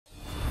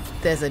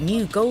There's a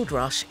new gold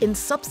rush in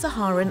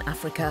sub-Saharan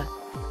Africa.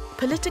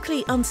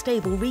 Politically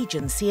unstable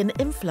regions see an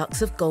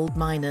influx of gold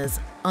miners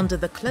under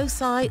the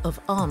close eye of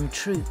armed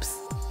troops.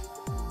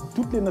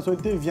 Toutes les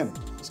nationalités viennent.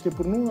 Parce que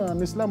pour nous,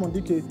 en islam, on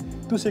dit que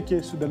tout ce qui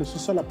est dans le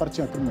sous-sol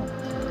appartient à tout le monde.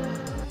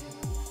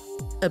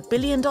 A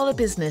billion-dollar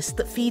business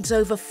that feeds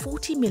over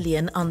 40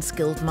 million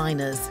unskilled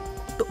miners.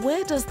 But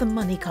where does the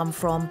money come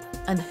from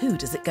and who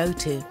does it go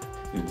to?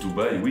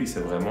 Dubaï, oui, c'est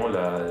vraiment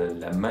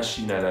la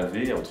machine à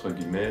laver, entre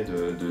guillemets,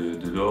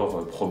 de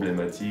l'or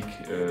problématique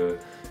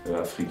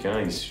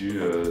africain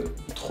issu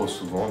trop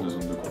souvent de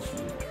zones de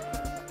conflit.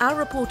 Our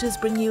reporters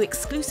bring you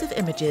exclusive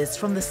images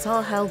from the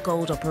Sahel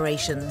gold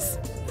operations.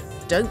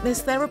 Don't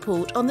miss their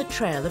report on the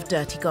trail of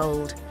dirty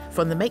gold,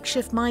 from the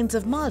makeshift mines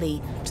of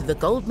Mali to the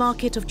gold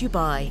market of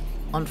Dubai,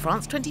 on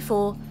France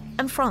 24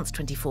 and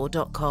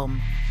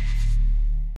France24.com.